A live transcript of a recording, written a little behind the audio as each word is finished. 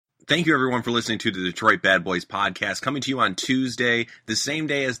Thank you, everyone, for listening to the Detroit Bad Boys podcast, coming to you on Tuesday, the same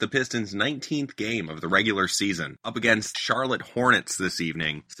day as the Pistons' 19th game of the regular season, up against Charlotte Hornets this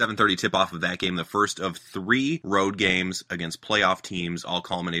evening. 7:30 tip-off of that game, the first of 3 road games against playoff teams, all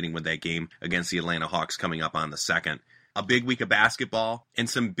culminating with that game against the Atlanta Hawks coming up on the 2nd. A big week of basketball, and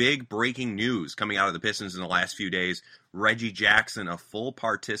some big breaking news coming out of the Pistons in the last few days. Reggie Jackson, a full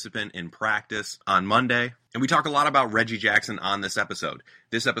participant in practice on Monday. And we talk a lot about Reggie Jackson on this episode.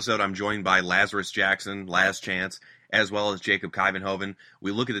 This episode, I'm joined by Lazarus Jackson, Laz Chance, as well as Jacob Kivenhoven.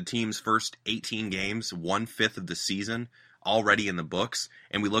 We look at the team's first 18 games, 1/5 of the season, already in the books,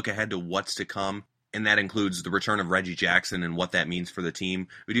 and we look ahead to what's to come. And that includes the return of Reggie Jackson and what that means for the team.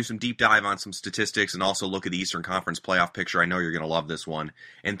 We do some deep dive on some statistics and also look at the Eastern Conference playoff picture. I know you're going to love this one.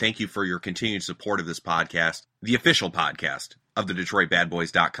 And thank you for your continued support of this podcast, the official podcast of the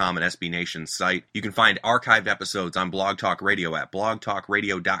DetroitBadBoys.com and SB Nation's site. You can find archived episodes on Blog Talk Radio at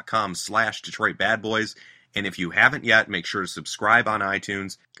blogtalkradio.com/DetroitBadBoys. And if you haven't yet, make sure to subscribe on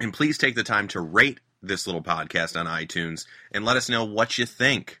iTunes. And please take the time to rate this little podcast on iTunes and let us know what you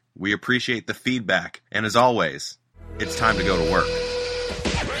think. We appreciate the feedback, and as always, it's time to go to work.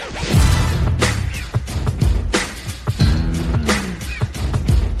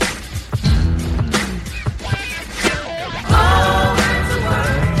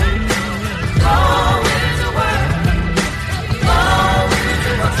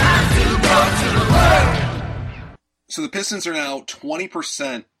 So the Pistons are now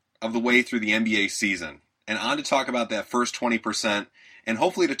 20% of the way through the NBA season, and on to talk about that first 20%, and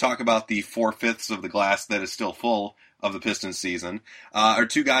hopefully to talk about the 4/5 of the glass that is still full of the Pistons season, are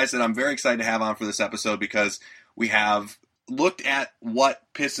 2 guys that I'm very excited to have on for this episode because we have looked at what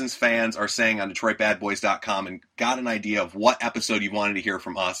Pistons fans are saying on DetroitBadBoys.com and got an idea of what episode you wanted to hear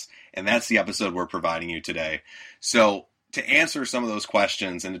from us, and that's the episode we're providing you today. So to answer some of those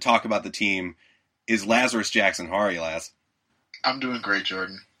questions and to talk about the team is Lazarus Jackson. How are you, Laz? I'm doing great,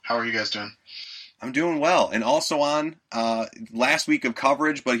 Jordan. How are you guys doing? I'm doing well. And also on last week of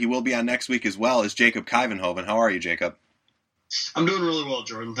coverage, but he will be on next week as well, is Jacob Kivenhoven. How are you, Jacob? I'm doing really well,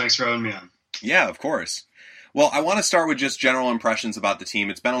 Jordan. Thanks for having me on. Yeah, of course. Well, I want to start with just general impressions about the team.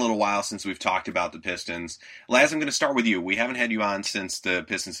 It's been a little while since we've talked about the Pistons. Laz, I'm going to start with you. We haven't had you on since the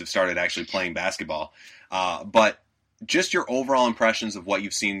Pistons have started actually playing basketball. But just your overall impressions of what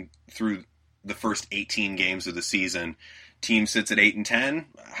you've seen through the first 18 games of the season. Team sits at 8-10.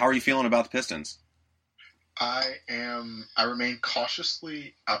 How are you feeling about the Pistons? I remain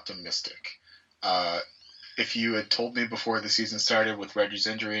cautiously optimistic. If you had told me before the season started with Reggie's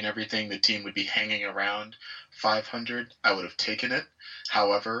injury and everything, the team would be hanging around 500, I would have taken it.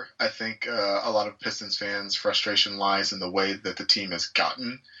 However, I think a lot of Pistons fans' frustration lies in the way that the team has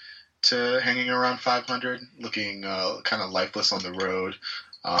gotten to hanging around 500, looking kind of lifeless on the road,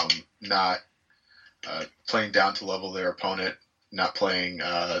 not playing down to level their opponent, not playing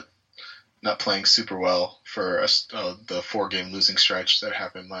super well for the 4-game losing stretch that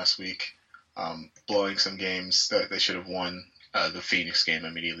happened last week, blowing some games that they should have won. The Phoenix game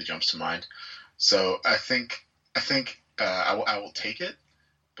immediately jumps to mind. So I think I will take it,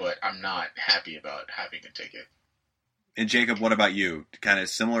 but I'm not happy about having to take it. And Jacob, what about you? Kind of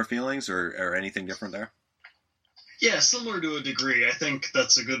similar feelings or anything different there? Yeah, similar to a degree. I think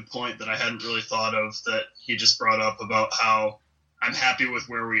that's a good point that I hadn't really thought of that he just brought up about how I'm happy with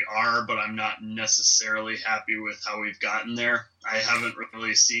where we are, but I'm not necessarily happy with how we've gotten there. I haven't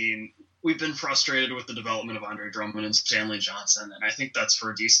really seen – we've been frustrated with the development of Andre Drummond and Stanley Johnson, and I think that's for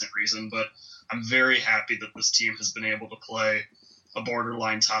a decent reason, but I'm very happy that this team has been able to play a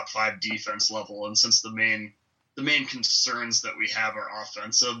borderline top 5 defense level, and since the main concerns that we have are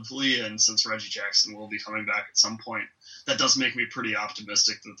offensively, and since Reggie Jackson will be coming back at some point, that does make me pretty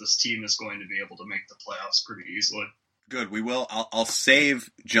optimistic that this team is going to be able to make the playoffs pretty easily. Good. We will. I'll save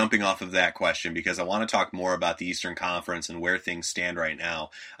jumping off of that question because I want to talk more about the Eastern Conference and where things stand right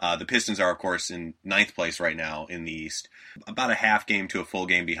now. The Pistons are, of course, in 9th place right now in the East, about a half game to a full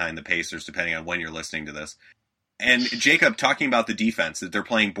game behind the Pacers, depending on when you're listening to this. And Jacob, talking about the defense, that they're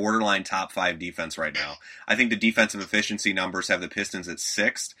playing borderline top 5 defense right now. I think the defensive efficiency numbers have the Pistons at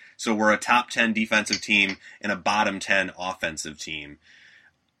 6th, so we're a top 10 defensive team and a bottom 10 offensive team.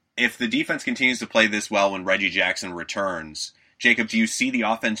 If the defense continues to play this well when Reggie Jackson returns, Jacob, do you see the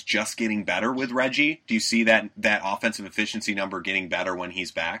offense just getting better with Reggie? Do you see that offensive efficiency number getting better when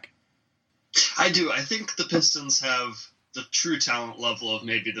he's back? I do. I think the Pistons have the true talent level of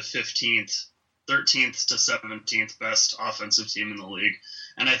maybe the 15th 13th to 17th best offensive team in the league.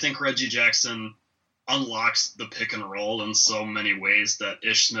 And I think Reggie Jackson unlocks the pick and roll in so many ways that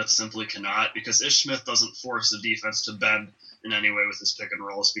Ish Smith simply cannot, because Ish Smith doesn't force the defense to bend in any way with his pick and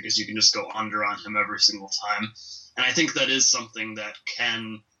rolls because you can just go under on him every single time. And I think that is something that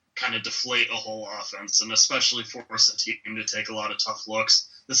can kind of deflate a whole offense and especially force a team to take a lot of tough looks.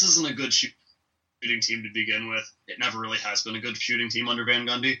 This isn't a good shooting team to begin with. It never really has been a good shooting team under Van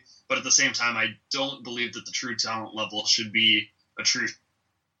Gundy. But at the same time, I don't believe that the true talent level should be a true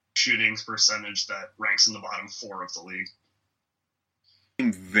shooting percentage that ranks in the bottom 4 of the league.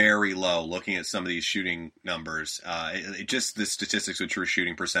 Very low looking at some of these shooting numbers. Just the statistics with true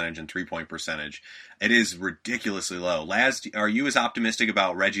shooting percentage and 3-point percentage. It is ridiculously low. Laz, are you as optimistic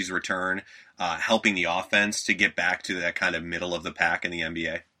about Reggie's return helping the offense to get back to that kind of middle of the pack in the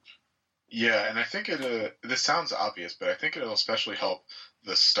NBA? Yeah, and I think this sounds obvious, but I think it'll especially help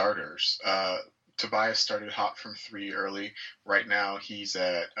the starters. Tobias started hot from 3 early. Right now he's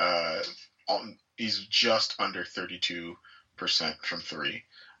at he's just under 32% from 3.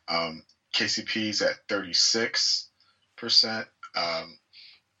 KCP's at 36%.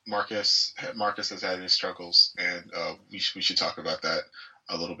 Marcus has had his struggles, and we should talk about that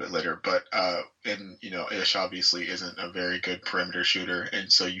a little bit later. But Ish obviously isn't a very good perimeter shooter,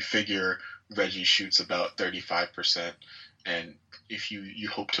 and so you figure Reggie shoots about 35%, and if you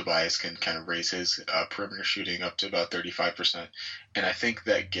hope Tobias can kind of raise his perimeter shooting up to about 35%, and I think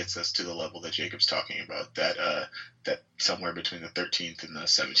that gets us to the level that Jacob's talking about, that somewhere between the 13th and the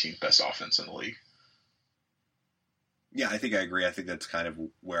 17th best offense in the league. Yeah, I think I agree. I think that's kind of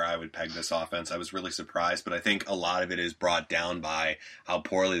where I would peg this offense. I was really surprised, but I think a lot of it is brought down by how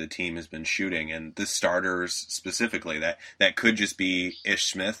poorly the team has been shooting, and the starters specifically. That could just be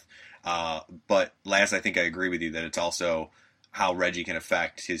Ish Smith, but Laz, I think I agree with you that it's also how Reggie can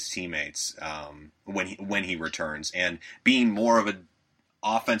affect his teammates when he returns, and being more of an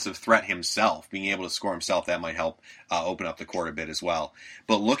offensive threat himself, being able to score himself, that might help open up the court a bit as well.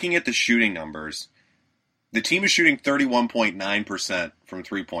 But looking at the shooting numbers, the team is shooting 31.9% from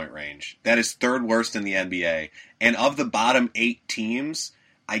three-point range. That is third worst in the NBA. And of the bottom 8 teams,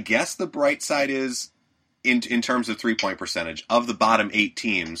 I guess the bright side is, in terms of three-point percentage, of the bottom 8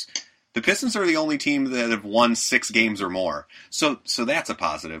 teams, the Pistons are the only team that have won 6 games or more. So that's a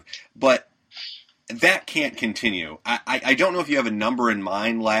positive. But that can't continue. I don't know if you have a number in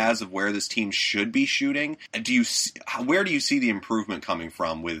mind, Laz, of where this team should be shooting. Where do you see the improvement coming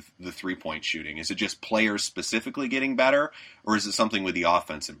from with the three-point shooting? Is it just players specifically getting better, or is it something with the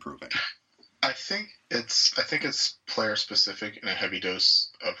offense improving? I think it's player specific and a heavy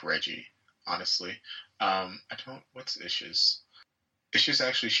dose of Reggie, honestly. What's Ish's? Ish's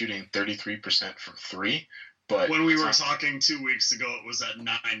actually shooting 33% from 3. But when we were talking 2 weeks ago, it was at 9%,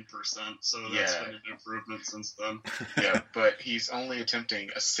 so that's been an improvement since then. Yeah, but he's only attempting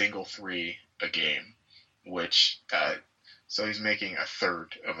a single 3 a game, which so he's making a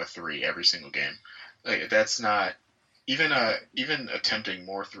third of a 3 every single game. Like, that's not even attempting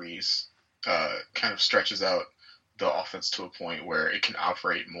more 3s. Kind of stretches out the offense to a point where it can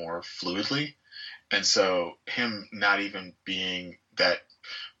operate more fluidly, and so him not even being that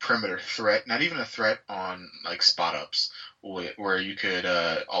perimeter threat, not even a threat on like spot ups where you could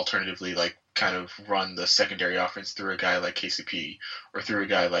alternatively like kind of run the secondary offense through a guy like KCP or through a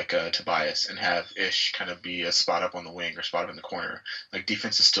guy like Tobias and have Ish kind of be a spot up on the wing or spot up in the corner. Like,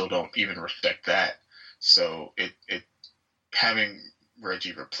 defenses still don't even respect that. So it having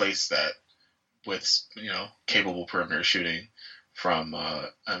Reggie replace that with, capable perimeter shooting from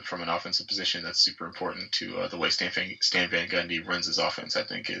an offensive position that's super important to the way Stan Van Gundy runs his offense, I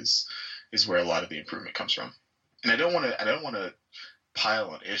think is where a lot of the improvement comes from. And I don't want to pile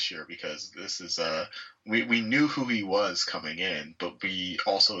on Ish here, because this is we knew who he was coming in, but we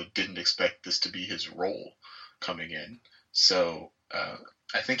also didn't expect this to be his role coming in. So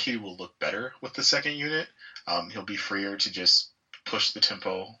I think he will look better with the second unit. He'll be freer to just push the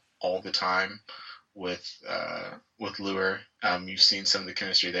tempo all the time with Lure. You've seen some of the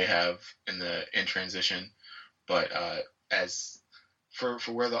chemistry they have in transition, but as for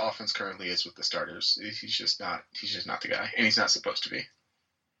where the offense currently is with the starters, he's just not the guy, and he's not supposed to be.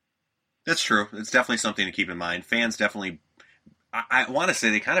 That's true. It's definitely something to keep in mind. Fans definitely, I want to say,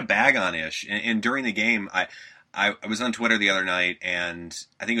 they kind of bag on Ish, and during the game, I was on Twitter the other night, and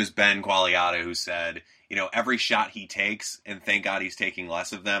I think it was Ben Qualiata who said, every shot he takes, and thank God he's taking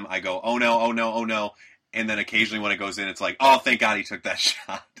less of them, I go, oh no, oh no, oh no. And then occasionally when it goes in, it's like, oh, thank God he took that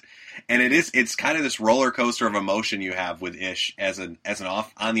shot. And it's kind of this roller coaster of emotion you have with Ish on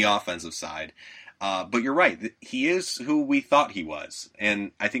the offensive side. But you're right. He is who we thought he was.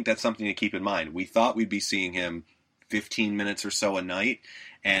 And I think that's something to keep in mind. We thought we'd be seeing him 15 minutes or so a night,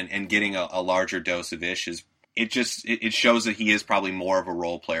 and getting a larger dose of Ish it shows that he is probably more of a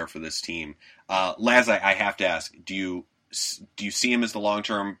role player for this team. Laz, I have to ask, do do you see him as the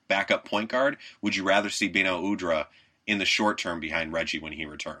long-term backup point guard? Would you rather see Beno Udrih in the short term behind Reggie when he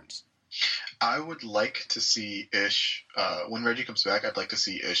returns? I would like to see Ish when Reggie comes back. I'd like to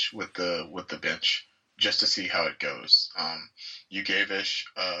see Ish with the bench just to see how it goes. You gave Ish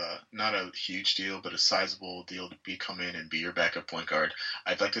not a huge deal, but a sizable deal to come in and be your backup point guard.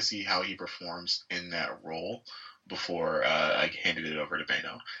 I'd like to see how he performs in that role before I handed it over to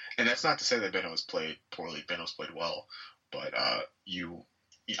Beno. And that's not to say that Beno has played poorly. Beno's played well, but I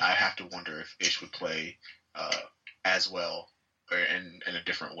have to wonder if Ish would play as well, or in a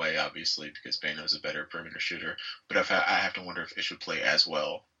different way, obviously, because Beno's a better perimeter shooter. But I have to wonder if Ish would play as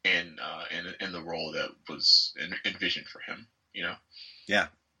well in the role that was envisioned for him. You know? Yeah.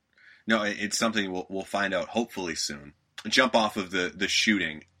 No, it's something we'll find out hopefully soon. Jump off of the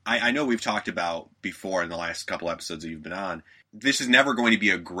shooting. I know we've talked about before in the last couple episodes that you've been on. This is never going to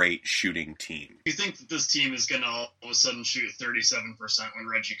be a great shooting team. You think that this team is going to all of a sudden shoot 37% when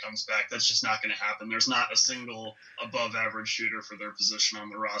Reggie comes back? That's just not going to happen. There's not a single above-average shooter for their position on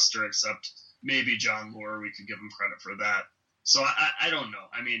the roster, except maybe Jon Leuer. We could give him credit for that. So I don't know.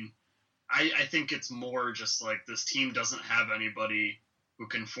 I mean, I think it's more just like this team doesn't have anybody who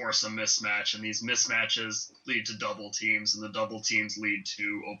can force a mismatch, and these mismatches lead to double teams, and the double teams lead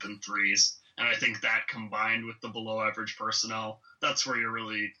to open threes. And I think that combined with the below-average personnel, that's where you're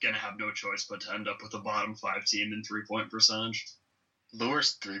really going to have no choice but to end up with a bottom-5 team in three-point percentage.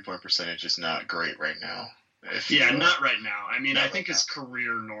 Leuer's three-point percentage is not great right now. Not right now. I mean, I think his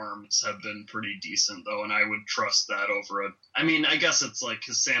career norms have been pretty decent, though, and I would trust that over I guess it's like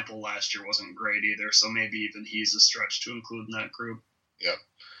his sample last year wasn't great either, so maybe even he's a stretch to include in that group. Yep.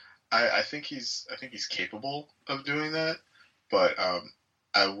 I think he's capable of doing that, but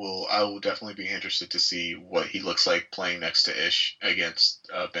I will definitely be interested to see what he looks like playing next to Ish against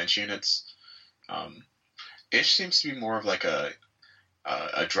bench units. Ish seems to be more of like a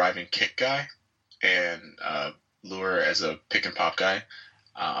driving kick guy, and Leuer as a pick and pop guy.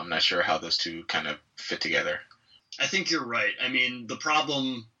 I'm not sure how those two kind of fit together. I think you're right. I mean, the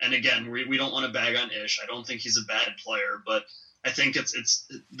problem, and again, we don't want to bag on Ish. I don't think he's a bad player, but I think it's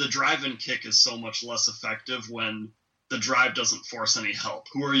the drive and kick is so much less effective when the drive doesn't force any help.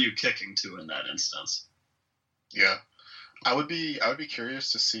 Who are you kicking to in that instance? Yeah. I would be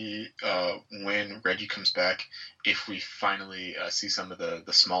curious to see when Reggie comes back if we finally see some of the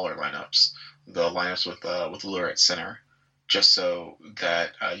smaller lineups, the lineups with Leuer at center, just so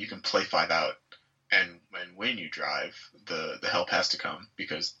that you can play 5 out, and when you drive, the help has to come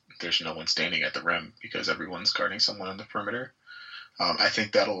because there's no one standing at the rim because everyone's guarding someone on the perimeter. I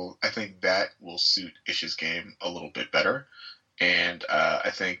think that will suit Ish's game a little bit better. And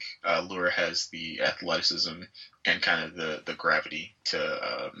I think Leuer has the athleticism and kind of the gravity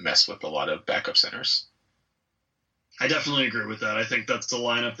to mess with a lot of backup centers. I definitely agree with that. I think that's a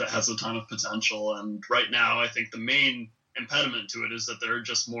lineup that has a ton of potential. And right now, I think the main impediment to it is that there are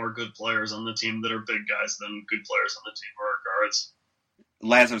just more good players on the team that are big guys than good players on the team who are guards.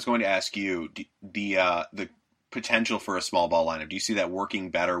 Laz, I was going to ask you, the potential for a small ball lineup, do you see that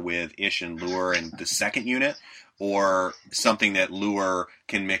working better with Ish and Leuer and the second unit, or something that Leuer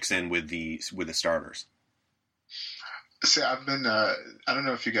can mix in with the starters? See, I've been I don't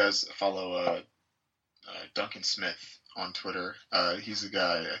know if you guys follow Duncan Smith on Twitter. He's a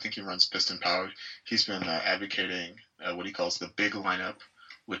guy, I think he runs Piston Powered. He's been advocating what he calls the big lineup,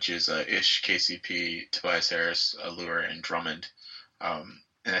 which is Ish, KCP, Tobias Harris, Leuer, and Drummond. And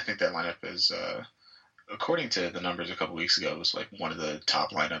I think that lineup is, according to the numbers a couple weeks ago, it was like one of the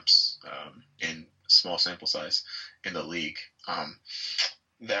top lineups in small sample size in the league.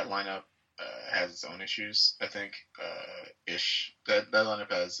 That lineup has its own issues. I think Ish, that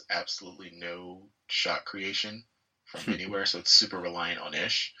lineup has absolutely no shot creation from anywhere, so it's super reliant on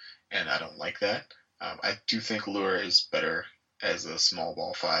Ish, and I don't like that. I do think Leuer is better as a small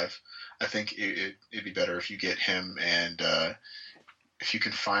ball 5. I think it'd be better if you get him, and if you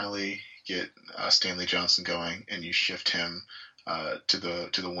can finally get Stanley Johnson going and you shift him to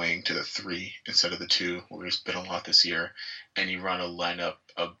the wing, to the 3 instead of the 2, where he's been a lot this year, and you run a lineup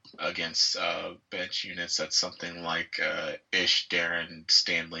against bench units that's something like Ish, Darren,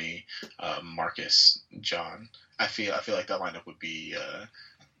 Stanley, Marcus, John. I feel like that lineup would be. I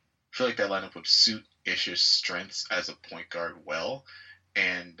feel like that lineup would suit Ish's strengths as a point guard well,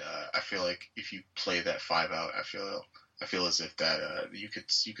 and I feel like if you play that 5 out, I feel as if that you could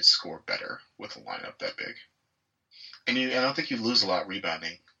score better with a lineup that big. And I don't think you lose a lot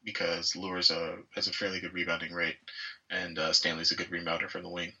rebounding because Leuer has a fairly good rebounding rate, and Stanley's a good rebounder from the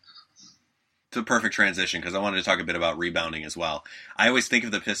wing. It's a perfect transition because I wanted to talk a bit about rebounding as well. I always think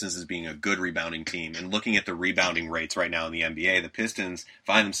of the Pistons as being a good rebounding team, and looking at the rebounding rates right now in the NBA, the Pistons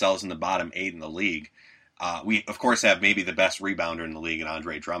find themselves in the bottom 8 in the league. We, of course, have maybe the best rebounder in the league in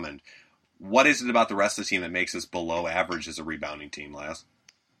Andre Drummond. What is it about the rest of the team that makes us below average as a rebounding team, Laz?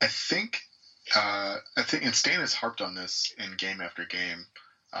 I think, and Stan has harped on this in game after game.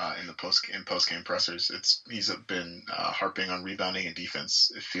 In post game pressers, he's been harping on rebounding and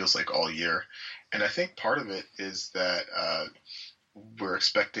defense. It feels like all year, and I think part of it is that we're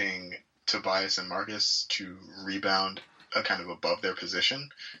expecting Tobias and Marcus to rebound kind of above their position.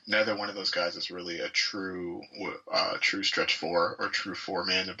 Neither one of those guys is really a true stretch four or true four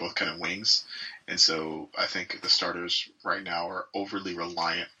man. They're both kind of wings, and so I think the starters right now are overly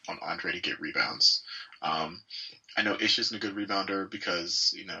reliant on Andre to get rebounds. I know Ish isn't a good rebounder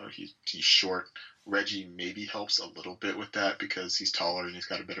because, he's short. Reggie maybe helps a little bit with that because he's taller and he's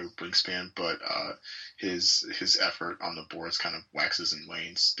got a better wingspan, but his effort on the boards kind of waxes and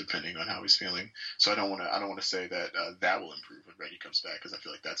wanes depending on how he's feeling. So I don't want to say that that will improve when Reggie comes back because I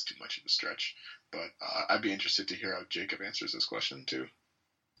feel like that's too much of a stretch. But I'd be interested to hear how Jacob answers this question too.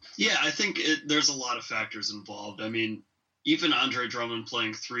 Yeah, I think there's a lot of factors involved. I mean, even Andre Drummond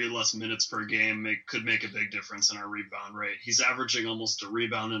playing 3 less minutes per game could make a big difference in our rebound rate. He's averaging almost a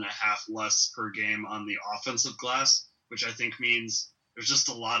rebound and a half less per game on the offensive glass, which I think means there's just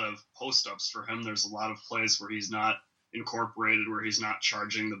a lot of post-ups for him. There's a lot of plays where he's not incorporated, where he's not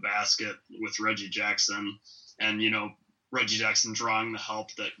charging the basket with Reggie Jackson. And, Reggie Jackson drawing the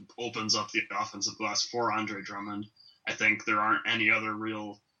help that opens up the offensive glass for Andre Drummond. I think there aren't any other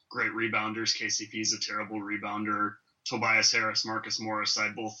real great rebounders. KCP is a terrible rebounder. Tobias Harris, Marcus Morris,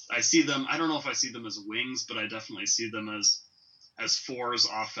 I see them. I don't know if I see them as wings, but I definitely see them as fours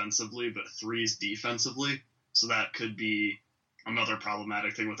offensively, but threes defensively. So that could be another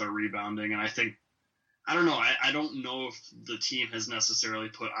problematic thing with our rebounding. And I think, I don't know. I don't know if the team has necessarily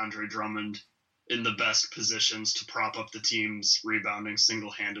put Andre Drummond in the best positions to prop up the team's rebounding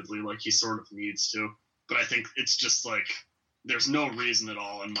single-handedly like he sort of needs to. But I think it's just like there's no reason at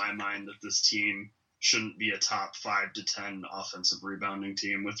all in my mind that this team shouldn't be a top 5 to 10 offensive rebounding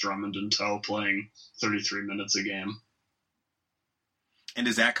team with Drummond and Toe playing 33 minutes a game. And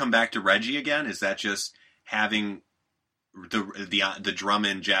does that come back to Reggie again? Is that just having the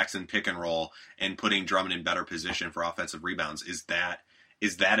Drummond Jackson pick and roll and putting Drummond in better position for offensive rebounds? Is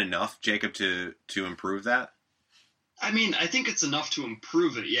that enough, Jacob, to improve that? I mean, I think it's enough to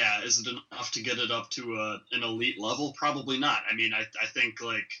improve it. Yeah, is it enough to get it up to an elite level? Probably not. I mean, I think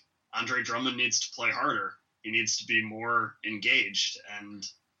like Andre Drummond needs to play harder. He needs to be more engaged, and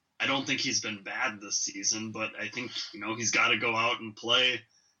I don't think he's been bad this season, but I think, he's got to go out and play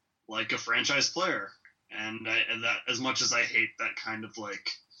like a franchise player. And that, as much as I hate that kind of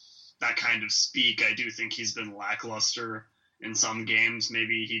speak, I do think he's been lackluster in some games.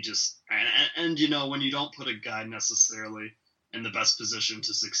 Maybe he just, and when you don't put a guy necessarily in the best position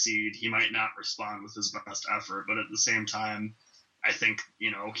to succeed, he might not respond with his best effort, but at the same time, I think,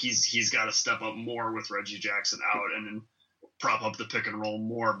 he's got to step up more with Reggie Jackson out and then prop up the pick and roll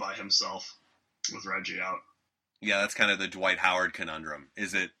more by himself with Reggie out. Yeah, that's kind of the Dwight Howard conundrum.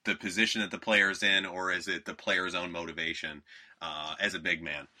 Is it the position that the player's in, or is it the player's own motivation as a big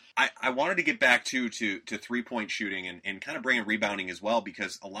man? I wanted to get back to three-point shooting and kind of bring in rebounding as well,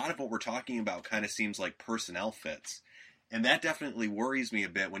 because a lot of what we're talking about kind of seems like personnel fits. And that definitely worries me a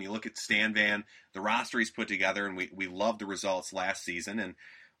bit when you look at Stan Van, the roster he's put together, and we love the results last season. And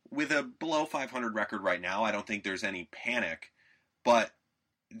with a below 500 record right now, I don't think there's any panic. But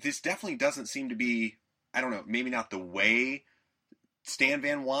this definitely doesn't seem to be, I don't know, maybe not the way Stan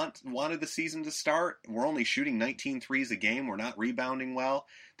Van wanted the season to start. We're only shooting 19 threes a game. We're not rebounding well.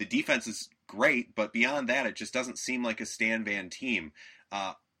 The defense is great, but beyond that, it just doesn't seem like a Stan Van team.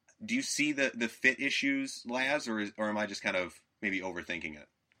 Do you see the fit issues, Laz, or am I just kind of maybe overthinking it?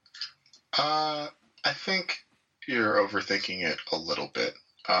 I think you're overthinking it a little bit.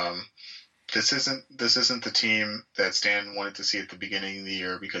 This isn't the team that Stan wanted to see at the beginning of the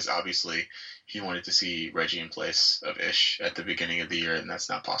year, because obviously he wanted to see Reggie in place of Ish at the beginning of the year, and that's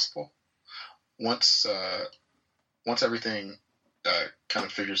not possible. Once everything kind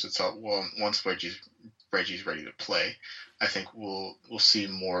of figures itself, once Reggie's ready to play, I think we'll see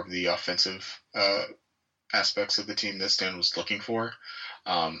more of the offensive aspects of the team that Stan was looking for.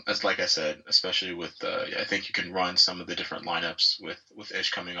 As like I said, especially with I think you can run some of the different lineups with Ish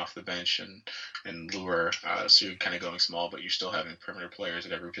coming off the bench and Lure, so you're kind of going small, but you're still having perimeter players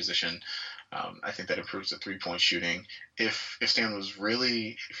at every position. I think that improves the 3-point shooting. If Stan was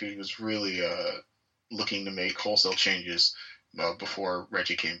really looking to make wholesale changes before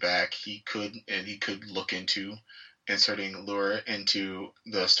Reggie came back, he could look into inserting Lure into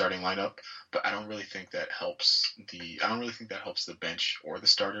the starting lineup, but I don't really think that helps the bench or the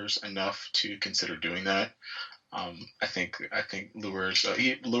starters enough to consider doing that. I think Lure's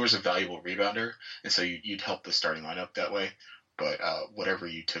a valuable rebounder, and so you'd help the starting lineup that way. But whatever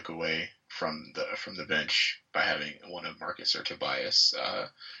you took away from the bench by having one of Marcus or Tobias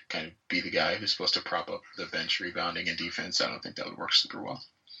kind of be the guy who's supposed to prop up the bench rebounding and defense, I don't think that would work super well.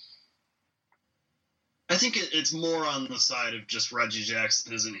 I think it's more on the side of just Reggie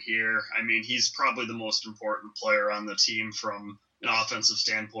Jackson isn't here. I mean, he's probably the most important player on the team from an offensive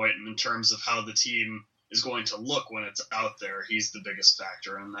standpoint, and in terms of how the team is going to look when it's out there, he's the biggest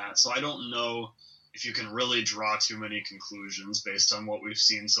factor in that. So I don't know if you can really draw too many conclusions based on what we've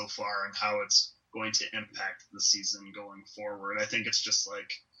seen so far and how it's going to impact the season going forward. I think it's just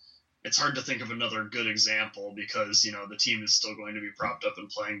like, it's hard to think of another good example because, the team is still going to be propped up and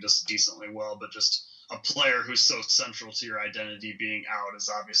playing just decently well, but just a player who's so central to your identity being out is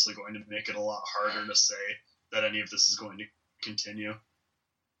obviously going to make it a lot harder to say that any of this is going to continue.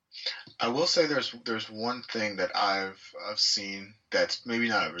 I will say there's one thing that I've seen that's maybe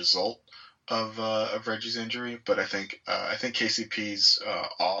not a result of Reggie's injury, but I think KCP's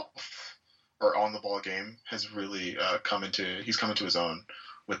off or on the ball game has really come into his own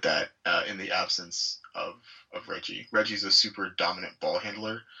with that in the absence of Reggie. Reggie's a super dominant ball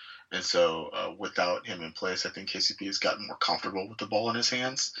handler, and so without him in place, I think KCP has gotten more comfortable with the ball in his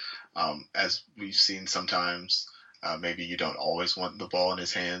hands. As we've seen sometimes. Maybe you don't always want the ball in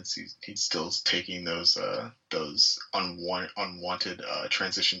his hands. He's still taking those unwanted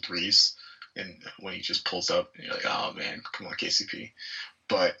transition threes, and when he just pulls up, you're like, oh man, come on KCP.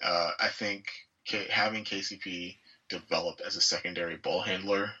 But I think having KCP develop as a secondary ball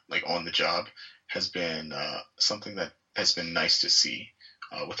handler, like on the job, has been something that has been nice to see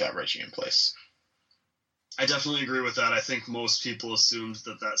without Reggie in place. I definitely agree with that. I think most people assumed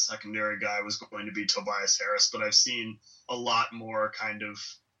that secondary guy was going to be Tobias Harris, but I've seen a lot more kind of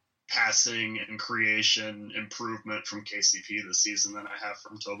passing and creation improvement from KCP this season than I have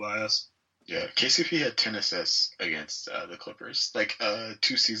from Tobias. Yeah, KCP had 10 assists against the Clippers. Like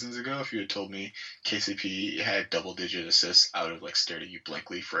 2 seasons ago, if you had told me KCP had double-digit assists, I would have stared at you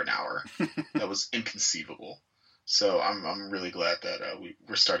blankly for an hour. That was inconceivable. So I'm really glad that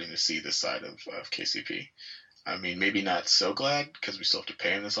we're starting to see this side of KCP. I mean, maybe not so glad because we still have to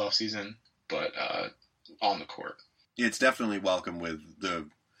pay him this offseason, but on the court. It's definitely welcome with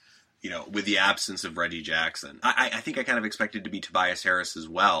the absence of Reggie Jackson. I think I kind of expected to be Tobias Harris as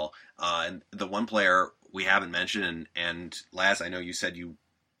well. And the one player we haven't mentioned, and Laz, I know you said you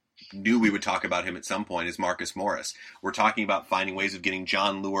knew we would talk about him at some point, is Marcus Morris. We're talking about finding ways of getting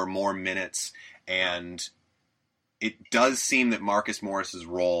Jon Leuer more minutes, and it does seem that Marcus Morris's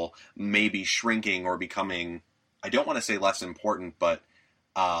role may be shrinking or becoming, I don't want to say less important, but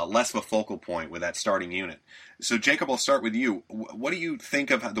less of a focal point with that starting unit. So, Jacob, I'll start with you. What do you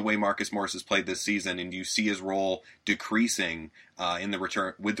think of the way Marcus Morris has played this season, and do you see his role decreasing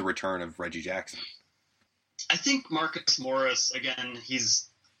with the return of Reggie Jackson? I think Marcus Morris, again,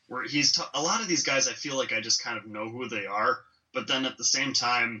 a lot of these guys, I feel like I just kind of know who they are, but then at the same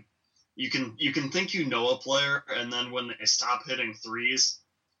time, you can think you know a player, and then when they stop hitting threes,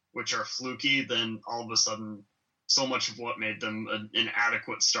 which are fluky, then all of a sudden so much of what made them an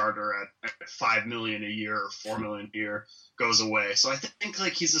adequate starter at $5 million a year or $4 million a year goes away. So I think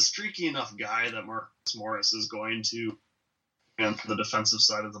he's a streaky enough guy that Marcus Morris is going to, on the defensive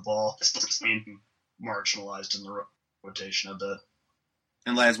side of the ball, being marginalized in the rotation a bit.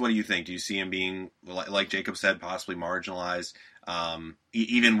 And Laz, what do you think? Do you see him being, like Jacob said, possibly marginalized,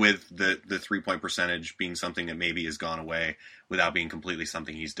 even with the 3-point percentage being something that maybe has gone away without being completely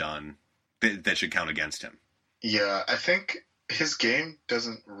something he's done that should count against him? Yeah, I think his game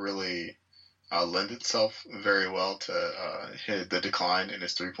doesn't really lend itself very well to the decline in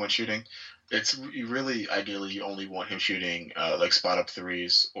his 3-point shooting. It's really, ideally, you only want him shooting spot-up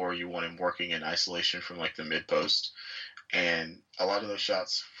threes, or you want him working in isolation from the mid-post. And a lot of those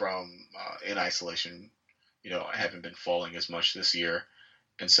shots from in isolation, haven't been falling as much this year.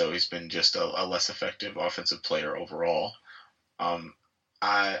 And so he's been just a less effective offensive player overall.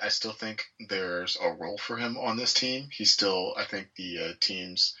 I still think there's a role for him on this team. He's still, I think, the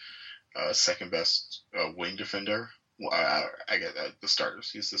team's second best wing defender. I get the starters.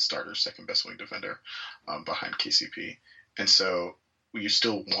 He's the starter's second best wing defender behind KCP. And so you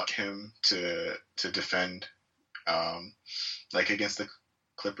still want him to defend. Against the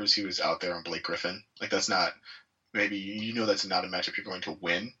Clippers, he was out there on Blake Griffin. That's not maybe that's not a matchup you're going to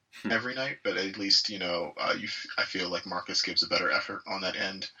win every night, but at least I feel like Marcus gives a better effort on that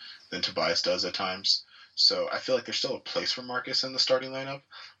end than Tobias does at times. So I feel like there's still a place for Marcus in the starting lineup,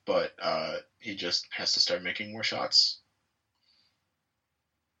 but he just has to start making more shots.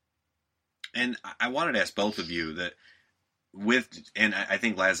 And I wanted to ask both of you that and I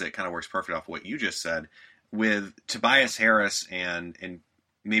think Laz, it kind of works perfect off what you just said, with Tobias Harris and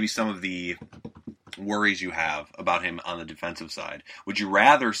maybe some of the worries you have about him on the defensive side. Would you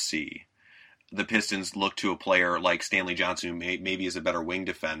rather see the Pistons look to a player like Stanley Johnson, who maybe is a better wing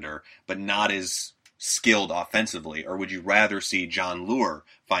defender, but not as skilled offensively, or would you rather see Jon Leuer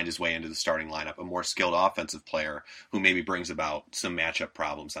find his way into the starting lineup, a more skilled offensive player who maybe brings about some matchup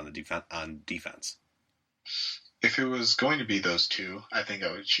problems on defense? If it was going to be those two, I think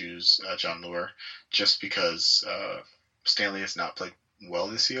I would choose Jon Leuer, just because Stanley has not played well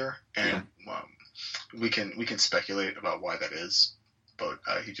this year, and we can speculate about why that is, but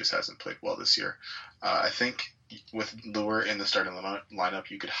he just hasn't played well this year. I think with Leuer in the starting lineup,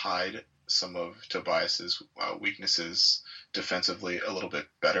 you could hide some of Tobias's weaknesses defensively a little bit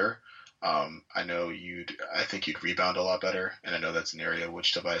better. I think you'd rebound a lot better, and I know that's an area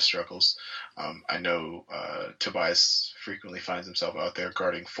which Tobias struggles. I know Tobias frequently finds himself out there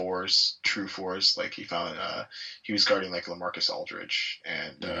guarding true fours, like he was guarding like LaMarcus Aldridge,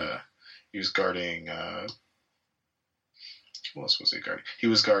 and he was guarding who else was he guarding? He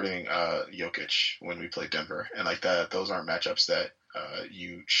was guarding Jokic when we played Denver, and like that, those aren't matchups that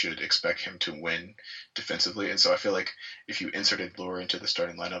you should expect him to win defensively. And so I feel like if you inserted Leuer into the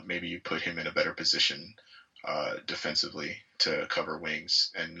starting lineup, maybe you put him in a better position defensively to cover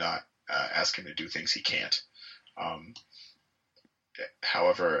wings and not ask him to do things he can't.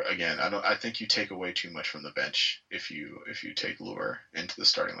 However, again, I think you take away too much from the bench if you take Leuer into the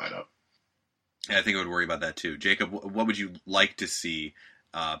starting lineup. Yeah, I think I would worry about that too. Jacob, what would you like to see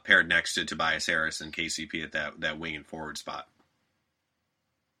paired next to Tobias Harris and KCP at that wing and forward spot?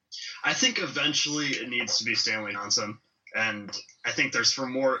 I think eventually it needs to be Stanley Johnson, and I think there's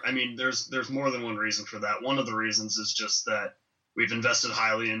more than one reason for that. One of the reasons is just that we've invested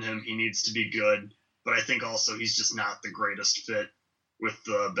highly in him. He needs to be good, but I think also he's just not the greatest fit with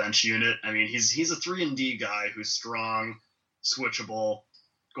the bench unit. I mean, he's a 3-and-D guy who's strong, switchable,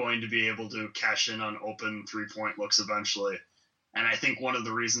 going to be able to cash in on open three-point looks eventually. And I think one of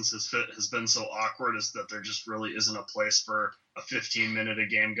the reasons his fit has been so awkward is that there just really isn't a place for a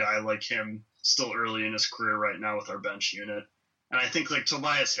 15-minute-a-game guy like him still early in his career right now with our bench unit. And I think like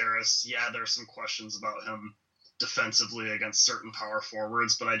Tobias Harris, there's some questions about him defensively against certain power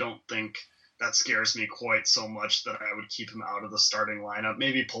forwards, but I don't think that scares me quite so much that I would keep him out of the starting lineup.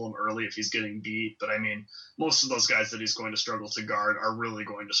 Maybe pull him early if he's getting beat, but I mean, most of those guys that he's going to struggle to guard are really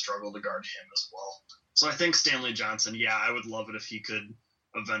going to struggle to guard him as well. So I think Stanley Johnson, I would love it if he could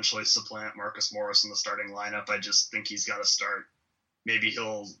eventually supplant Marcus Morris in the starting lineup. I just think he's got to start. Maybe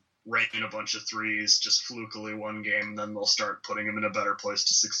he'll rain a bunch of threes just flukily one game, and then they'll start putting him in a better place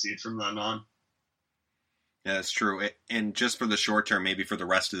to succeed from then on. Yeah, that's true. And just for the short term, maybe for the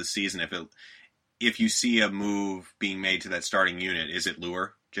rest of the season, if you see a move being made to that starting unit, is it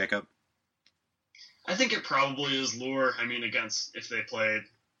Leuer, Jacob? I think it probably is Leuer. I mean, if they played,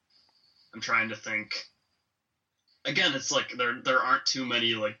 I'm trying to think. Again, it's like there aren't too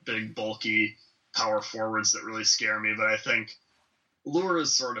many like big, bulky power forwards that really scare me, but I think Leuer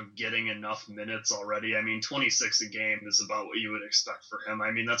is sort of getting enough minutes already. I mean, 26 a game is about what you would expect for him.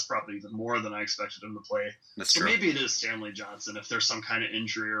 I mean, that's probably even more than I expected him to play. That's so true. Maybe it is Stanley Johnson if there's some kind of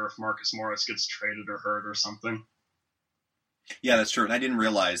injury or if Marcus Morris gets traded or hurt or something. Yeah, that's true. And I didn't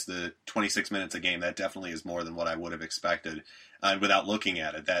realize the 26 minutes a game. That definitely is more than what I would have expected. Without looking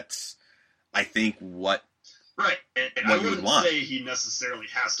at it, that's, I think, what right. And what I wouldn't say he necessarily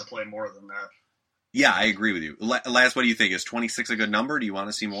has to play more than that. Yeah, I agree with you. Laz, what do you think? Is 26 a good number? Do you want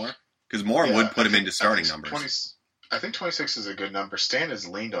to see more? Because more would put him into starting numbers. I think 26 is a good number. Stan has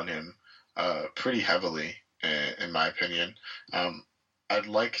leaned on him pretty heavily, in my opinion. I'd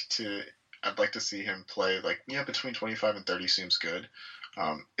like to see him play between 25 and 30 seems good.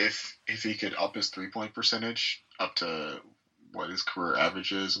 If he could up his 3-point percentage up to what his career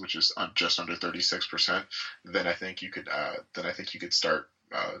average is, which is just under 36%, then I think you could start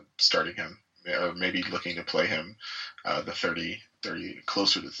starting him. Or maybe looking to play him the 30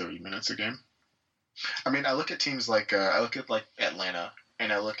 closer to 30 minutes a game. I mean, I look at teams like Atlanta,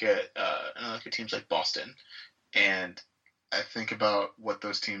 and I look at teams like Boston, and I think about what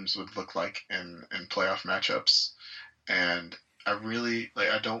those teams would look like in playoff matchups, and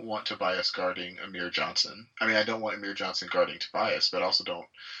I don't want Tobias guarding Amir Johnson. I mean, I don't want Amir Johnson guarding Tobias, but I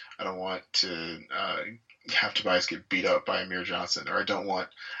don't want to have Tobias get beat up by Amir Johnson, or I don't want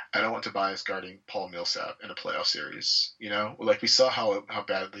Tobias guarding Paul Millsap in a playoff series. Like we saw how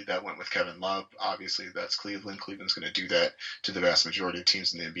badly that went with Kevin Love. Obviously, that's Cleveland. Cleveland's going to do that to the vast majority of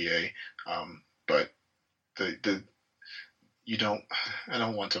teams in the NBA. But I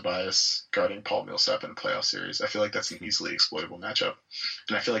don't want Tobias guarding Paul Millsap in a playoff series. I feel like that's an easily exploitable matchup,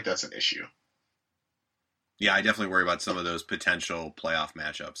 and I feel like that's an issue. Yeah, I definitely worry about some of those potential playoff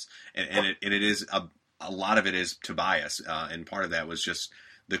matchups, and it is a lot of it is Tobias, and part of that was just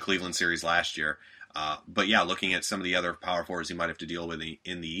the Cleveland series last year. But yeah, looking at some of the other power forwards he might have to deal with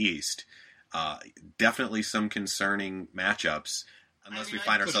in the East, definitely some concerning matchups unless we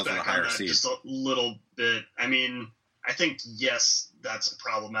find ourselves in a higher seed. Just a little bit. I mean, I think yes, that's a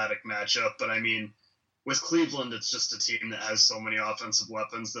problematic matchup, but I mean, with Cleveland, it's just a team that has so many offensive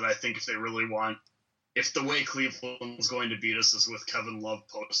weapons that I think if they really want. If the way Cleveland's going to beat us is with Kevin Love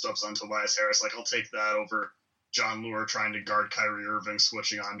post-ups on Tobias Harris, like I'll take that over John Lure trying to guard Kyrie Irving,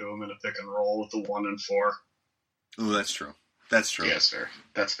 switching onto him in a pick and roll with the 1 and 4. Ooh, that's true. That's true. Yeah,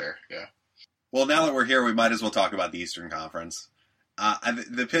 that's fair. Yeah. Well, now that we're here, we might as well talk about the Eastern Conference.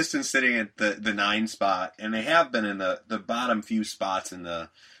 The Pistons sitting at the 9 spot, and they have been in the bottom few spots in the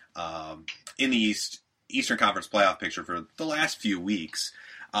Eastern Conference playoff picture for the last few weeks.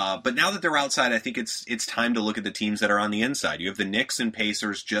 But now that they're outside, I think it's time to look at the teams that are on the inside. You have the Knicks and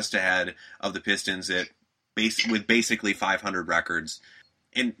Pacers just ahead of the Pistons with basically 500 records.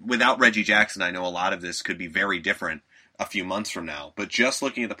 And without Reggie Jackson, I know a lot of this could be very different a few months from now. But just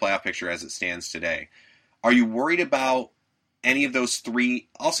looking at the playoff picture as it stands today, are you worried about any of those three?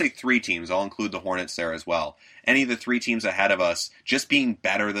 I'll say 3 teams. I'll include the Hornets there as well. Any of the 3 teams ahead of us just being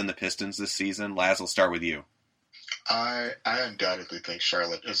better than the Pistons this season? Laz, I'll start with you. I undoubtedly think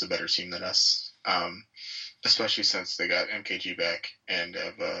Charlotte is a better team than us, especially since they got MKG back and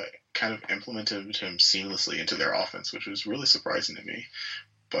have kind of implemented him seamlessly into their offense, which was really surprising to me.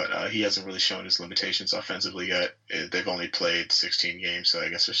 But he hasn't really shown his limitations offensively yet. They've only played 16 games, so I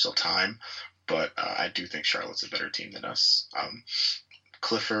guess there's still time. But I do think Charlotte's a better team than us.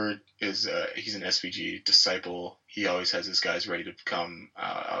 Clifford he's an SVG disciple. He always has his guys ready to come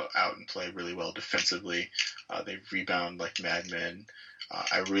out and play really well defensively. They rebound like madmen.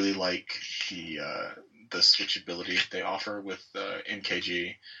 I really like the switchability they offer with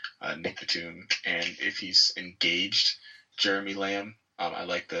MKG, Nick Batum, and if he's engaged, Jeremy Lamb. I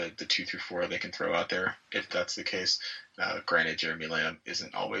like the 2 through 4 they can throw out there if that's the case. Granted, Jeremy Lamb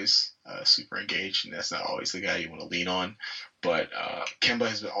isn't always super engaged, and that's not always the guy you want to lean on. But Kemba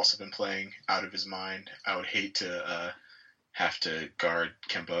has also been playing out of his mind. I would hate to have to guard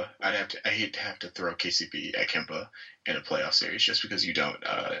Kemba. I hate to have to throw KCP at Kemba in a playoff series just because you don't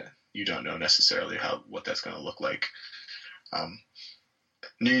know necessarily what that's going to look like.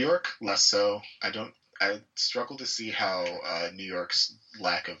 New York, less so. I struggle to see how New York's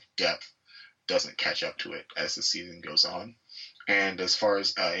lack of depth doesn't catch up to it as the season goes on. And as far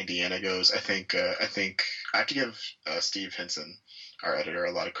as Indiana goes, I think I have to give Steve Henson, our editor,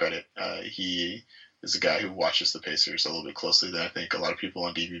 a lot of credit. He is a guy who watches the Pacers a little bit closely than I think a lot of people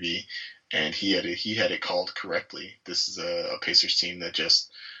on DBB, and he had it called correctly. This is a Pacers team that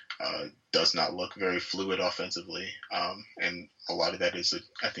just does not look very fluid offensively, and a lot of that is,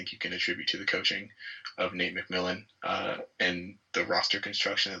 I think, you can attribute to the coaching of Nate McMillan and the roster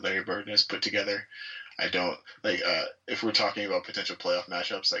construction that Larry Bird has put together. I don't like if we're talking about potential playoff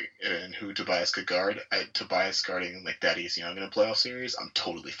matchups, like and who Tobias could guard. Tobias guarding like Thaddeus Young in a playoff series, I'm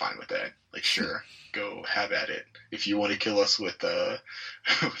totally fine with that. Like, sure, go have at it. If you want to kill us with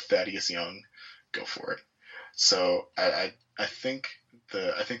Thaddeus Young, go for it. So I think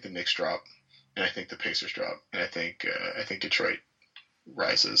the Knicks drop, and I think the Pacers drop, and I think Detroit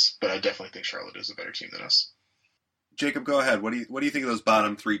rises. But I definitely think Charlotte is a better team than us. Jacob, go ahead. What do you think of those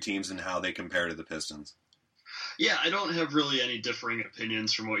bottom 3 teams and how they compare to the Pistons? Yeah, I don't have really any differing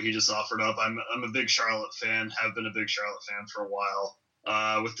opinions from what he just offered up. I'm a big Charlotte fan, have been a big Charlotte fan for a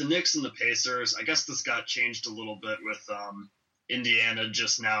while. With the Knicks and the Pacers, I guess this got changed a little bit with Indiana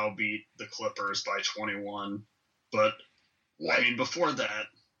just now beat the Clippers by 21. But I mean, before that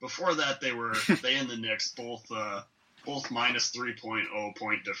they and the Knicks both minus 3.0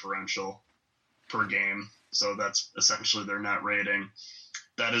 point differential per game. So that's essentially their net rating.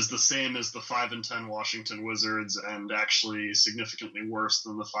 That is the same as the 5-10 Washington Wizards, and actually significantly worse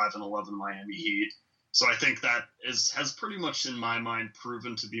than the 5-11 Miami Heat. So I think that has pretty much, in my mind,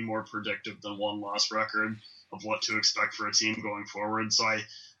 proven to be more predictive than one-loss record. of what to expect for a team going forward. So I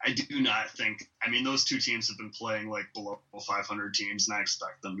do not think, I mean, those two teams have been playing like below 500 teams, and I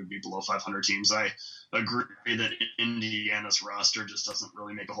expect them to be below 500 teams. I agree that Indiana's roster just doesn't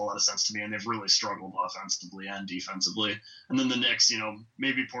really make a whole lot of sense to me, and they've really struggled offensively and defensively. And then the Knicks,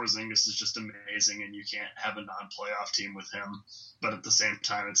 maybe Porzingis is just amazing, and you can't have a non-playoff team with him. But at the same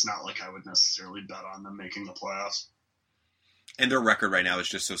time, it's not like I would necessarily bet on them making the playoffs. And their record right now is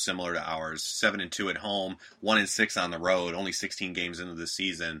just so similar to ours. 7-2 at home, 1-6 on the road, only 16 games into the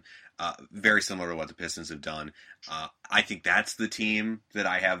season. Very similar to what the Pistons have done. I think that's the team that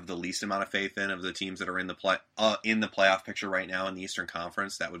I have the least amount of faith in of the teams that are in the playoff picture right now in the Eastern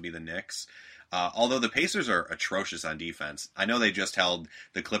Conference. That would be the Knicks. Although the Pacers are atrocious on defense. I know they just held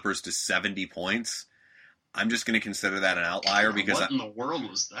the Clippers to 70 points. I'm just going to consider that an outlier because what in the world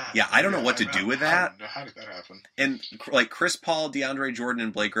was that? Yeah, I don't know what to do with that. How did that happen? And like Chris Paul, DeAndre Jordan,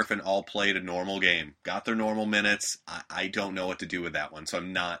 and Blake Griffin all played a normal game, got their normal minutes. I don't know what to do with that one, so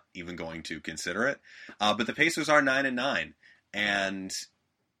I'm not even going to consider it. But the Pacers are 9-9, and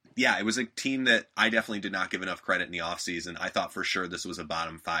yeah, it was a team that I definitely did not give enough credit in the offseason. I thought for sure this was a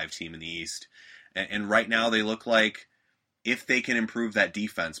bottom 5 team in the East, and right now they look like, if they can improve that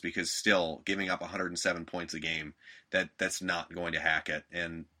defense, because still giving up 107 points a game, that's not going to hack it.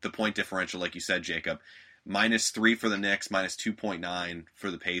 And the point differential, like you said, Jacob, -3 for the Knicks, -2.9 for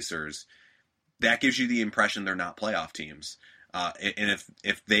the Pacers. That gives you the impression they're not playoff teams. And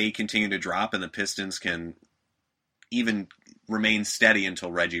if they continue to drop and the Pistons can even remain steady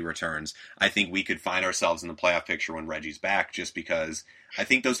until Reggie returns, I think we could find ourselves in the playoff picture when Reggie's back, just because I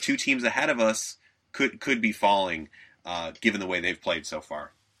think those two teams ahead of us could be falling, given the way they've played so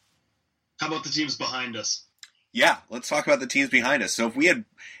far. How about the teams behind us? Yeah, let's talk about the teams behind us. So if we had,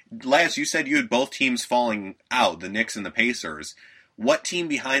 Lance, you said you had both teams falling out, the Knicks and the Pacers. What team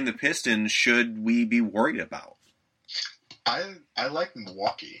behind the Pistons should we be worried about? I like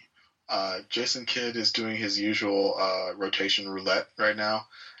Milwaukee. Jason Kidd is doing his usual rotation roulette right now,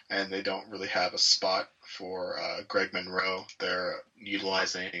 and they don't really have a spot for Greg Monroe. They're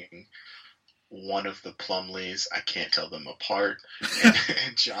utilizing one of the Plumlees, I can't tell them apart,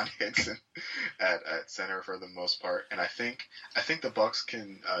 and John Henson at center for the most part. And I think the Bucks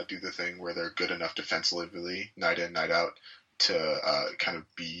can do the thing where they're good enough defensively, night in, night out, to kind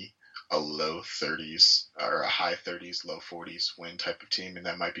of be a low 30s or a high 30s, low 40s win type of team, and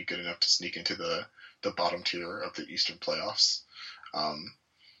that might be good enough to sneak into the bottom tier of the Eastern playoffs. And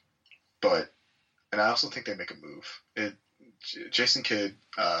I also think they make a move. Jason Kidd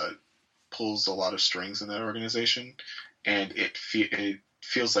pulls a lot of strings in that organization, and it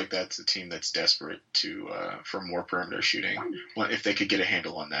feels like that's a team that's desperate for more perimeter shooting. Well, if they could get a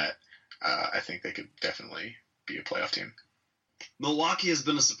handle on that, I think they could definitely be a playoff team. Milwaukee has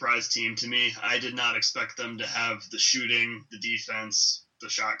been a surprise team to me. I did not expect them to have the shooting, the defense, the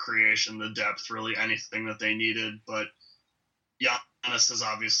shot creation, the depth, really anything that they needed. But Giannis has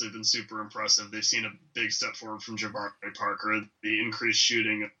obviously been super impressive. They've seen a big step forward from Jabari Parker, the increased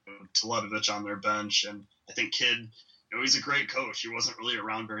shooting of Teletovic on their bench. And I think Kidd, he's a great coach. He wasn't really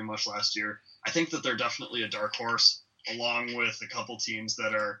around very much last year. I think that they're definitely a dark horse, along with a couple teams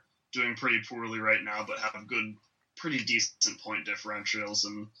that are doing pretty poorly right now, but have pretty decent point differentials.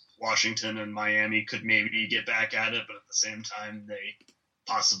 And Washington and Miami could maybe get back at it, but at the same time, they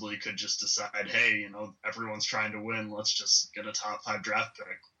possibly could just decide, hey, everyone's trying to win. Let's just get a top 5 draft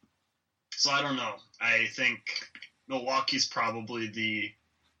pick. So I don't know. I think Milwaukee's probably the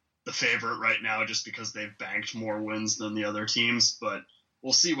favorite right now just because they've banked more wins than the other teams, but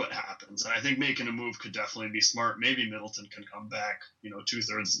we'll see what happens. And I think making a move could definitely be smart. Maybe Middleton can come back,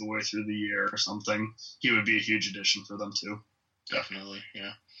 2/3 of the way through the year or something. He would be a huge addition for them too. Definitely,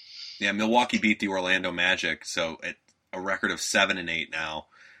 yeah. Yeah, Milwaukee beat the Orlando Magic, so at a record of 7-8 now.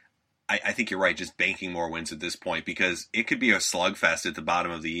 I think you're right, just banking more wins at this point, because it could be a slugfest at the bottom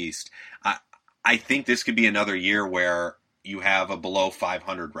of the East. I think this could be another year where you have a below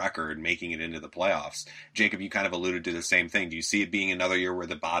 500 record making it into the playoffs. Jacob, you kind of alluded to the same thing. Do you see it being another year where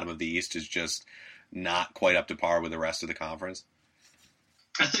the bottom of the East is just not quite up to par with the rest of the conference?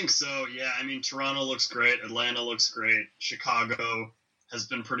 I think so, yeah. I mean, Toronto looks great. Atlanta looks great. Chicago has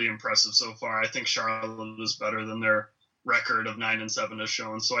been pretty impressive so far. I think Charlotte is better than their record of 9-7 has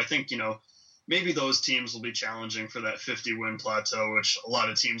shown. So I think, maybe those teams will be challenging for that 50-win plateau, which a lot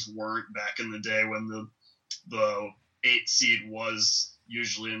of teams weren't back in the day when the 8 seed was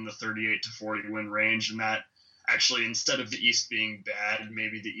usually in the 38 to 40 win range. And that actually, instead of the East being bad,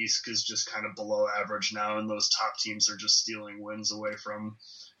 maybe the East is just kind of below average now, and those top teams are just stealing wins away from,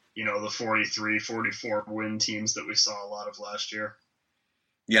 the 43, 44 win teams that we saw a lot of last year.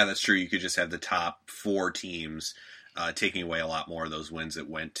 Yeah, that's true. You could just have the top 4 teams taking away a lot more of those wins that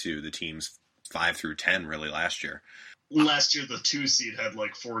went to the teams 5 through 10 really last year. Last year, the 2 seed had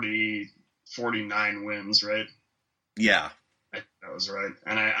like 49 wins, right? Yeah. That was right.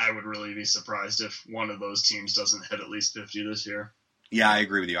 And I would really be surprised if one of those teams doesn't hit at least 50 this year. Yeah, I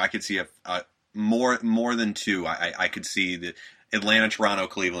agree with you. I could see more than 2. I could see the Atlanta, Toronto,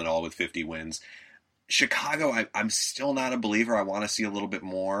 Cleveland all with 50 wins. Chicago, I'm still not a believer. I want to see a little bit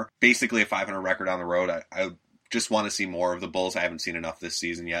more. Basically a 500 record on the road. I just want to see more of the Bulls. I haven't seen enough this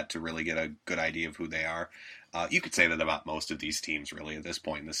season yet to really get a good idea of who they are. You could say that about most of these teams, really, at this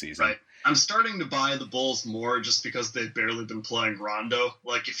point in the season. Right. I'm starting to buy the Bulls more just because they've barely been playing Rondo.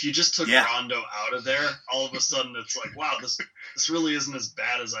 Like, if you just took Rondo out of there, all of a sudden it's like, wow, this really isn't as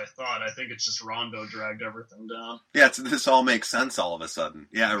bad as I thought. I think it's just Rondo dragged everything down. Yeah, this all makes sense all of a sudden.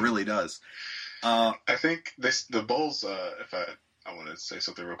 Yeah, it really does. I think the Bulls, if I want to say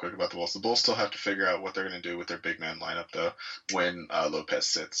something real quick about the Bulls still have to figure out what they're going to do with their big man lineup, though, when Lopez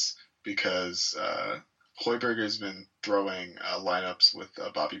sits. Because Hoiberg has been throwing lineups with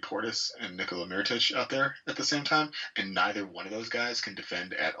Bobby Portis and Nikola Mirotic out there at the same time, and neither one of those guys can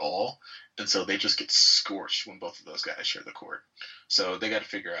defend at all, and so they just get scorched when both of those guys share the court. So they got to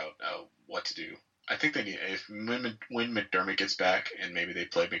figure out what to do. I think they need, when McDermott gets back, and maybe they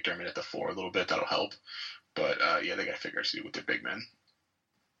play McDermott at the 4 a little bit, that'll help. But yeah, they got to figure out what to do with their big men.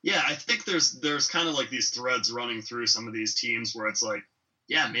 Yeah, I think there's kind of like these threads running through some of these teams where it's like,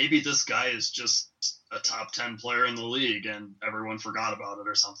 yeah, maybe this guy is just a top 10 player in the league and everyone forgot about it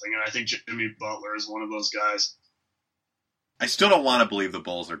or something. And I think Jimmy Butler is one of those guys. I still don't want to believe the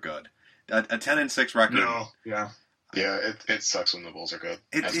Bulls are good. A 10-6 record. No, yeah. Yeah, it sucks when the Bulls are good.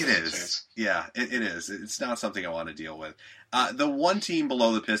 It is. Yeah, it is. It's not something I want to deal with. The one team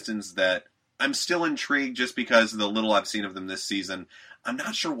below the Pistons that I'm still intrigued just because of the little I've seen of them this season, I'm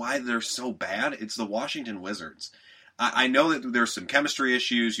not sure why they're so bad. It's the Washington Wizards. I know that there's some chemistry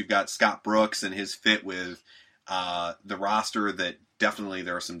issues. You've got Scott Brooks and his fit with the roster that definitely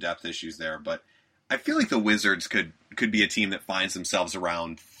there are some depth issues there. But I feel like the Wizards could be a team that finds themselves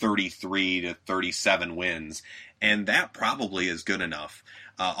around 33 to 37 wins, and that probably is good enough.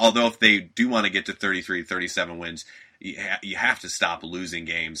 Although if they do want to get to 33 to 37 wins, you have to stop losing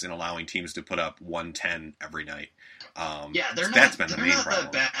games and allowing teams to put up 110 every night. They're not that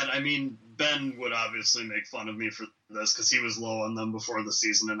bad. I mean, Ben would obviously make fun of me for this because he was low on them before the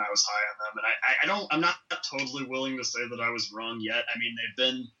season and I was high on them. And I'm not totally willing to say that I was wrong yet. I mean,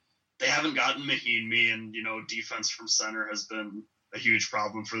 they haven't gotten Mahinmi, and defense from center has been a huge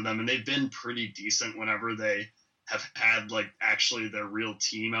problem for them, and they've been pretty decent whenever they have had actually their real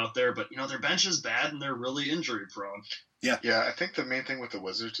team out there. But their bench is bad and they're really injury prone. Yeah, I think the main thing with the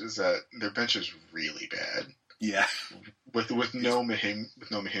Wizards is that their bench is really bad. Yeah, with no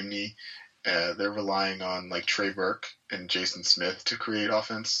Mahinmi, they're relying on Trey Burke and Jason Smith to create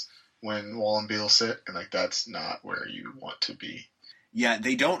offense when Wall and Beal sit, and that's not where you want to be. Yeah,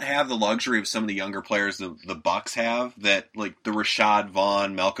 they don't have the luxury of some of the younger players the Bucks have, that the Rashad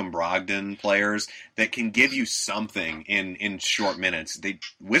Vaughn, Malcolm Brogdon players that can give you something in short minutes.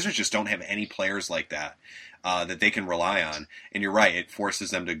 Wizards just don't have any players like that that they can rely on. And you're right, it forces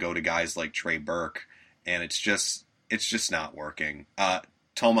them to go to guys like Trey Burke, and it's just not working.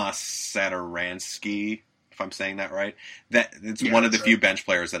 Tomas Satoransky, if I'm saying that right, it's one of the few bench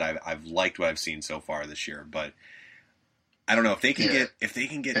players that I've liked what I've seen so far this year, but I don't know if they can get,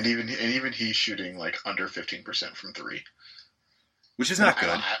 and even he's shooting under 15% from 3, which is not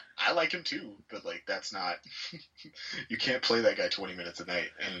good. I like him too, but that's not. You can't play that guy 20 minutes a night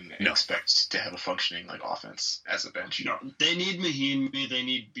and expect to have a functioning offense as a bench. They need Mahinmi, they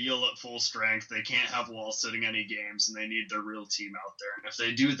need Beal at full strength. They can't have Wall sitting any games, and they need their real team out there. And if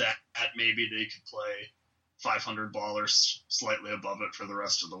they do that, maybe they could play 500 ballers slightly above it for the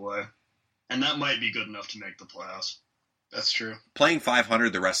rest of the way, and that might be good enough to make the playoffs. That's true. Playing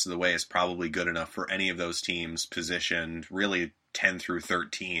 500 the rest of the way is probably good enough for any of those teams positioned really 10 through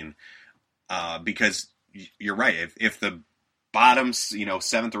 13, because you're right. If the bottom,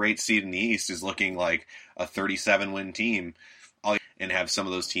 7th or 8th seed in the East is looking like a 37-win team, and have some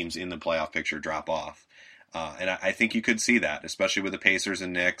of those teams in the playoff picture drop off. And I think you could see that, especially with the Pacers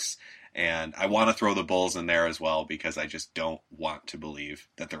and Knicks. And I want to throw the Bulls in there as well, because I just don't want to believe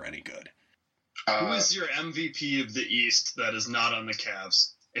that they're any good. Who is your MVP of the East that is not on the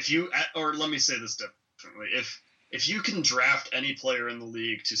Cavs? Or let me say this differently. If you can draft any player in the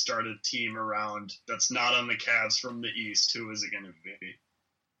league to start a team around that's not on the Cavs from the East, who is it going to be?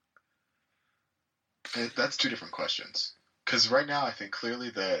 That's 2 different questions. Because right now, I think clearly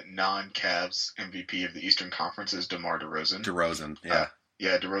the non-Cavs MVP of the Eastern Conference is DeMar DeRozan. DeRozan, yeah.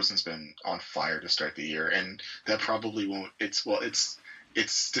 Yeah, DeRozan's been on fire to start the year, and that probably won't. It's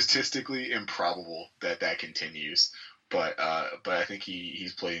statistically improbable that continues, but I think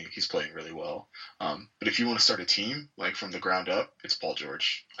he's playing really well. But if you want to start a team like from the ground up, it's Paul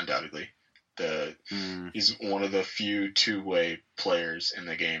George, undoubtedly. He's one of the few two-way players in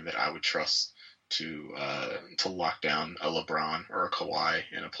the game that I would trust to lock down a LeBron or a Kawhi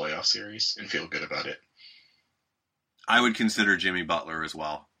in a playoff series and feel good about it. I would consider Jimmy Butler as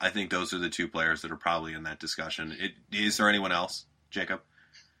well. I think those are the two players that are probably in that discussion. Is there anyone else, Jacob?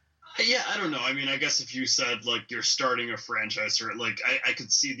 Yeah, I don't know. I mean, I guess if you said, like, you're starting a franchise, or like, I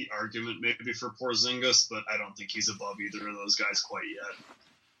could see the argument maybe for Porzingis, but I don't think he's above either of those guys quite yet.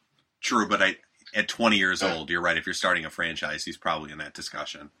 True, but at 20 years old, you're right. If you're starting a franchise, he's probably in that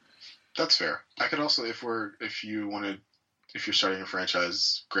discussion. That's fair. I could also, if you're starting a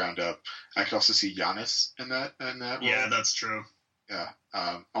franchise ground up, I could also see Giannis in that role. Yeah, that's true. Yeah,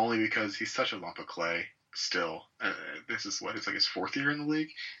 only because he's such a lump of clay still. This is it's like his fourth year in the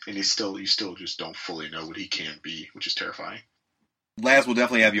league, and you still just don't fully know what he can be, which is terrifying. Laz, we'll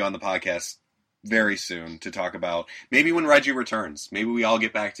definitely have you on the podcast very soon to talk about maybe when Reggie returns. Maybe we all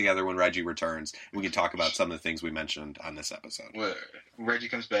get back together when Reggie returns, and we can talk about some of the things we mentioned on this episode. When Reggie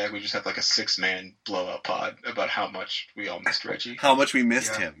comes back, we just have like a 6-man blowout pod about how much we all missed Reggie. How much we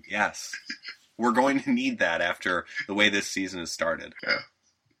missed him, yes. We're going to need that after the way this season has started. Yeah.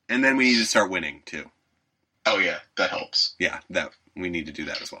 and then we need to start winning, too. Oh, yeah. That helps. Yeah, we need to do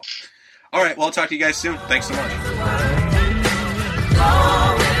that as well. All right, well, I'll talk to you guys soon. Thanks so much.